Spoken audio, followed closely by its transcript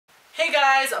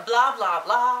guys, blah blah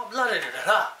blah blah da da da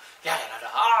da, yeah da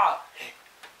da da.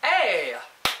 Hey,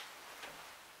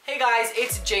 hey guys,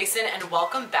 it's Jason and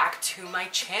welcome back to my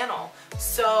channel.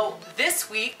 So this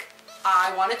week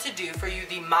I wanted to do for you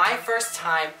the my first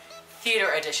time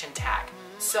theater edition tag.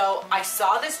 So I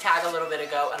saw this tag a little bit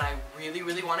ago and I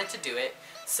really wanted to do it.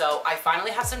 So I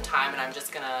finally have some time and I'm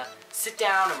just gonna sit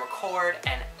down and record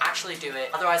and actually do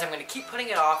it. Otherwise I'm gonna keep putting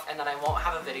it off and then I won't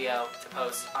have a video to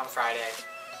post on Friday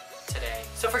today.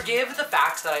 So forgive the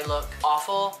fact that I look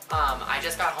awful. I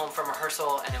just got home from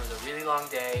rehearsal and it was a really long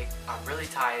day. I'm really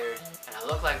tired and I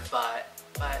look like butt,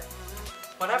 but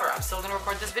whatever, I'm still gonna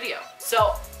record this video.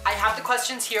 So I have the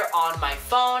questions here on my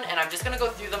phone and I'm just gonna go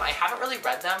through them. I haven't really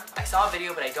read them. I saw a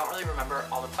video but I don't really remember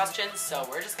all the questions, so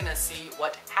we're just gonna see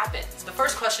what happens. The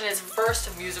first question is,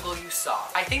 first musical you saw.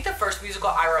 I think the first musical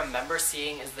I remember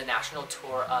seeing is the national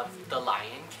tour of The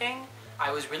Lion King.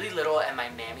 I was really little and my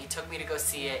mammy took me to go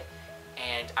see it,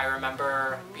 and I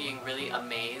remember being really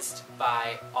amazed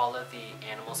by all of the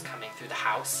animals coming through the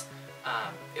house.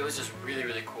 It was just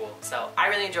really cool. So I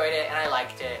really enjoyed it and I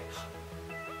liked it.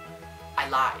 I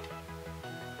lied.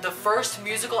 The first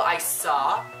musical I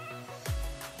saw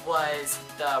was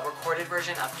the recorded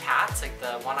version of Cats, like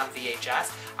the one on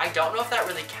VHS. I don't know if that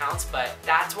really counts, but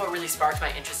that's what really sparked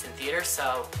my interest in theater,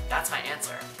 so that's my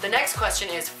answer. The next question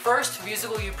is, first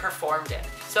musical you performed in.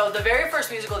 So the very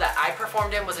first musical that I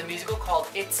performed in was a musical called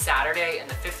It's Saturday in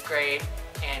the 5th grade,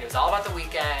 and it was all about the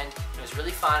weekend. It was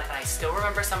really fun, and I still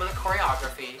remember some of the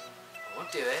choreography. I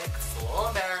won't do it, 'cause it's a little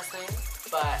embarrassing,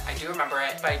 but I do remember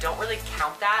it, but I don't really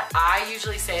count that. I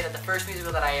usually say that the first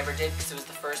musical that I ever did, because it was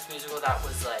the first musical that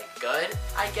was like good,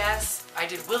 I guess. I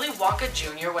did Willy Wonka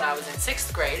Jr. when I was in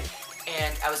 6th grade,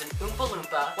 and I was in Oompa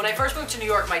Loompa. When I first moved to New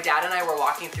York, my dad and I were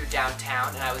walking through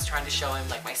downtown, and I was trying to show him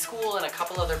like my school and a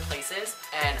couple other places,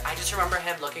 and I just remember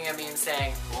him looking at me and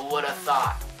saying, "Who would have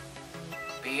thought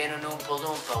being an Oompa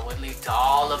Loompa would lead to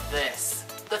all of this?"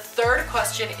 The third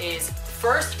question is,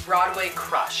 first Broadway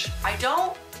crush. I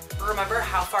don't remember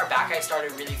how far back I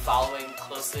started really following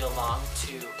closely along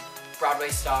to Broadway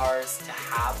stars to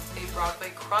have a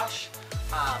Broadway crush.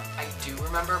 I do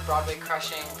remember Broadway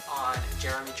crushing on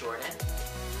Jeremy Jordan,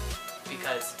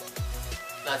 because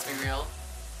let's be real,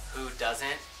 who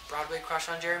doesn't Broadway crush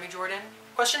on Jeremy Jordan?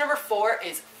 Question number 4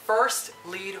 is first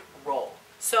lead role.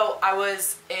 So I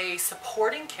was a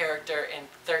supporting character in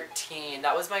 13.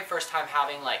 That was my first time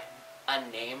having like a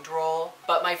named role.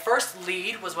 But my first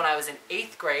lead was when I was in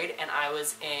 8th grade and I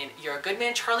was in You're a Good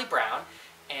Man, Charlie Brown,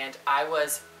 and I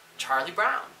was Charlie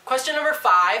Brown. Question number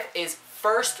 5 is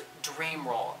first dream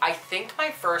role. I think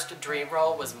my first dream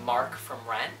role was Mark from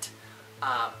Rent.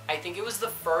 I think it was the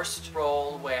first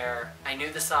role where I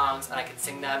knew the songs and I could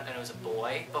sing them and it was a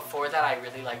boy. Before that I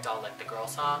really liked all like the girl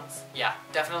songs. Yeah,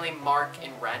 definitely Mark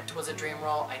in Rent was a dream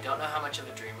role. I don't know how much of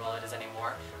a dream role it is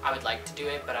anymore. I would like to do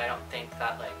it, but I don't think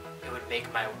that like it would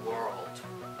make my world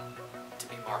to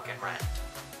be Mark in Rent.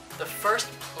 The first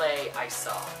play I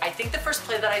saw. I think the first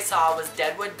play that I saw was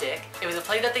Deadwood Dick. It was a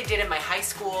play that they did in my high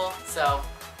school, so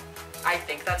I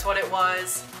think that's what it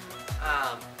was.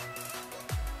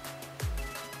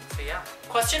 So yeah.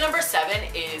 Question number 7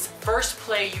 is first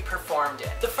play you performed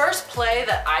in. The first play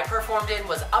that I performed in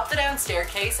was Up the Down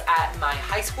Staircase at my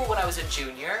high school when I was a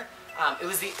junior. It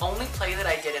was the only play that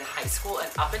I did in high school,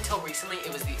 and up until recently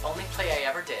it was the only play I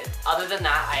ever did. Other than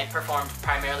that, I had performed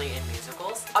primarily in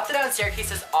musicals. Up the Down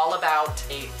Staircase is all about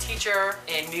a teacher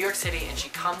in New York City, and she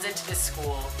comes into this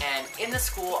school, and in the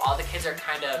school all the kids are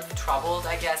kind of troubled,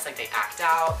 I guess, like they act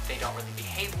out, they don't really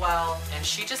behave well, and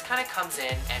she just kind of comes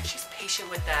in and she's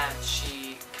patient with them.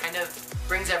 She kind of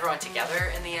brings everyone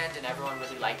together in the end, and everyone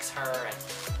really likes her, and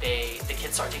the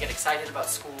kids start to get excited about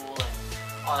school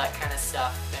and all that kind of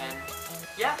stuff. And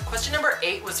yeah. Question number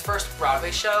 8 was first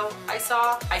Broadway show I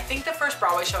saw. I think the first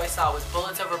Broadway show I saw was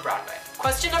Bullets Over Broadway.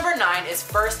 Question number 9 is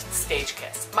first stage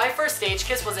kiss. My first stage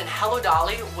kiss was in Hello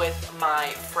Dolly with my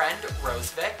friend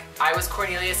Rosevic. I was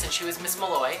Cornelius and she was Miss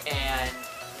Malloy, and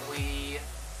we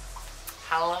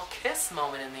had a little kiss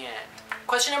moment in the end.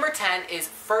 Question number 10 is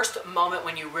first moment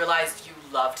when you realized you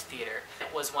loved theater.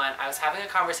 It was when I was having a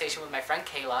conversation with my friend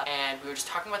Kayla and we were just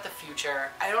talking about the future.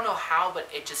 I don't know how, but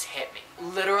it just hit me.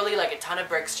 Literally like a ton of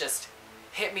bricks just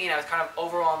hit me, and I was kind of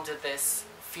overwhelmed with this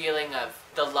feeling of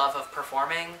the love of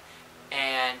performing,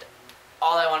 and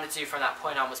all I wanted to do from that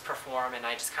point on was perform, and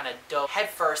I just kind of dove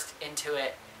headfirst into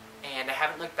it and I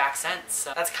haven't looked back since.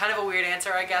 So that's kind of a weird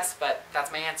answer, I guess, but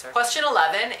that's my answer. Question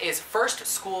 11 is first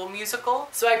school musical.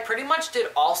 So I pretty much did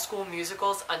all school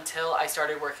musicals until I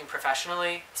started working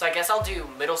professionally. So I guess I'll do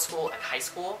middle school and high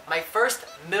school. My first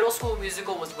middle school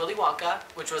musical was Willy Wonka,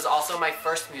 which was also my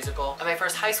first musical. And my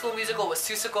first high school musical was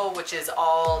Seussical, which is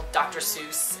all Dr.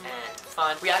 Seuss and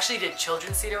fun. We actually did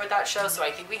children's theater with that show, so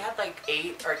I think we had like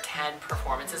 8 or 10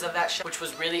 performances of that show, which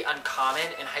was really uncommon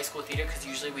in high school theater because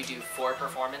usually we do 4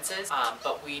 performances.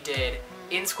 But we did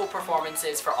in-school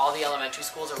performances for all the elementary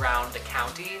schools around the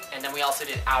county, and then we also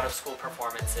did out-of-school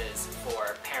performances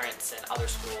for parents and other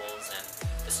schools and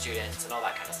the students and all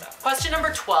that kind of stuff. Question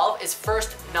number 12 is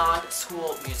first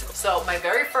non-school musical. So my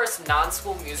very first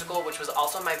non-school musical, which was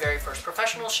also my very first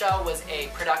professional show, was a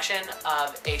production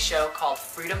of a show called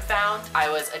Freedom Found. I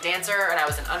was a dancer and I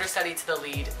was an understudy to the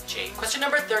lead, Jake. Question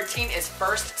number 13 is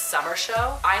first summer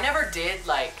show. I never did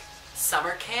like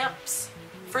summer camps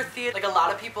for theater. Like a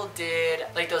lot of people did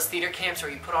like those theater camps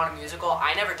where you put on a musical.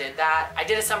 I never did that. I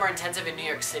did a summer intensive in New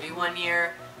York City one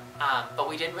year, but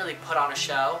we didn't really put on a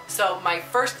show. So my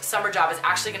first summer job is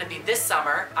actually gonna be this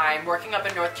summer. I'm working up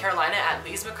in North Carolina at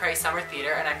Lee's McRae Summer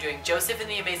Theater, and I'm doing Joseph and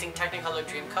the Amazing Technicolor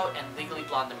Dreamcoat and Legally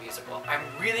Blonde the Musical. I'm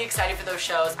really excited for those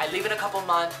shows. I leave in a couple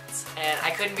months, and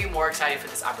I couldn't be more excited for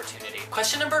this opportunity.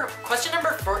 Question number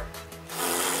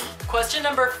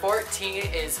 14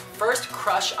 is first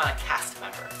crush on a cast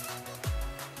member.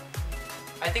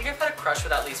 I think I've had a crush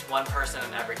with at least one person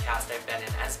in every cast I've been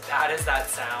in, as bad as that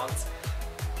sounds.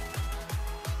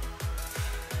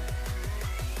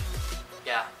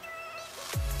 Yeah,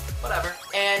 whatever.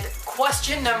 And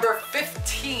question number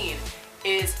 15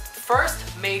 is first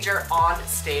major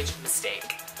on-stage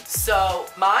mistake. So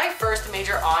my first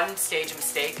major on-stage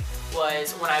mistake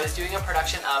was when I was doing a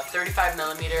production of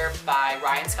 35mm by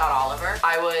Ryan Scott Oliver.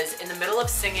 I was in the middle of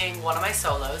singing one of my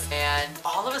solos, and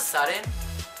all of a sudden,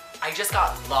 I just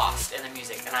got lost in the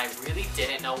music, and I really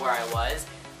didn't know where I was.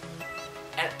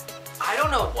 And I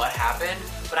don't know what happened,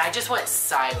 but I just went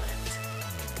silent.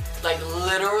 Like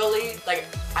literally, like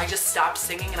I just stopped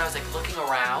singing and I was like looking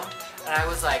around, and I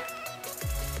was like,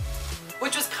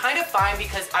 which was kind of fine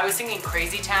because I was singing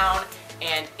Crazy Town,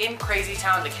 and in Crazy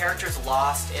Town the character's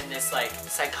lost in this like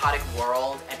psychotic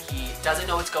world and he doesn't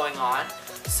know what's going on.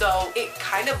 So it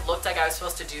kind of looked like I was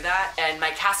supposed to do that, and my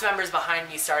cast members behind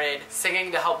me started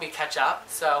singing to help me catch up.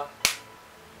 So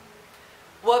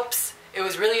whoops, it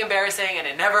was really embarrassing and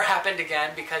it never happened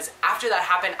again, because after that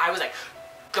happened I was like,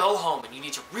 go home and you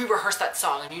need to re-rehearse that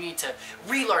song and you need to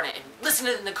relearn it and listen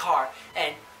to it in the car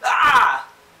and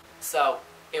So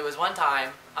it was one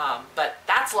time, but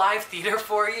that's live theater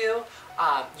for you.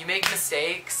 You make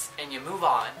mistakes and you move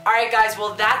on. Alright guys,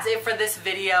 well that's it for this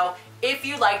video. If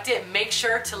you liked it, make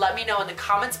sure to let me know in the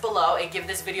comments below and give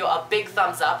this video a big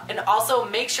thumbs up. And also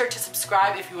make sure to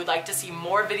subscribe if you would like to see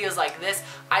more videos like this.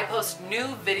 I post new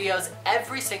videos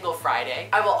every single Friday.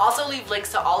 I will also leave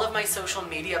links to all of my social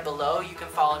media below. You can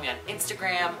follow me on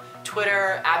Instagram,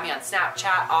 Twitter, add me on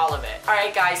Snapchat, all of it.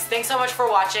 Alright guys, thanks so much for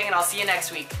watching and I'll see you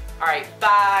next week. Alright,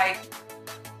 bye!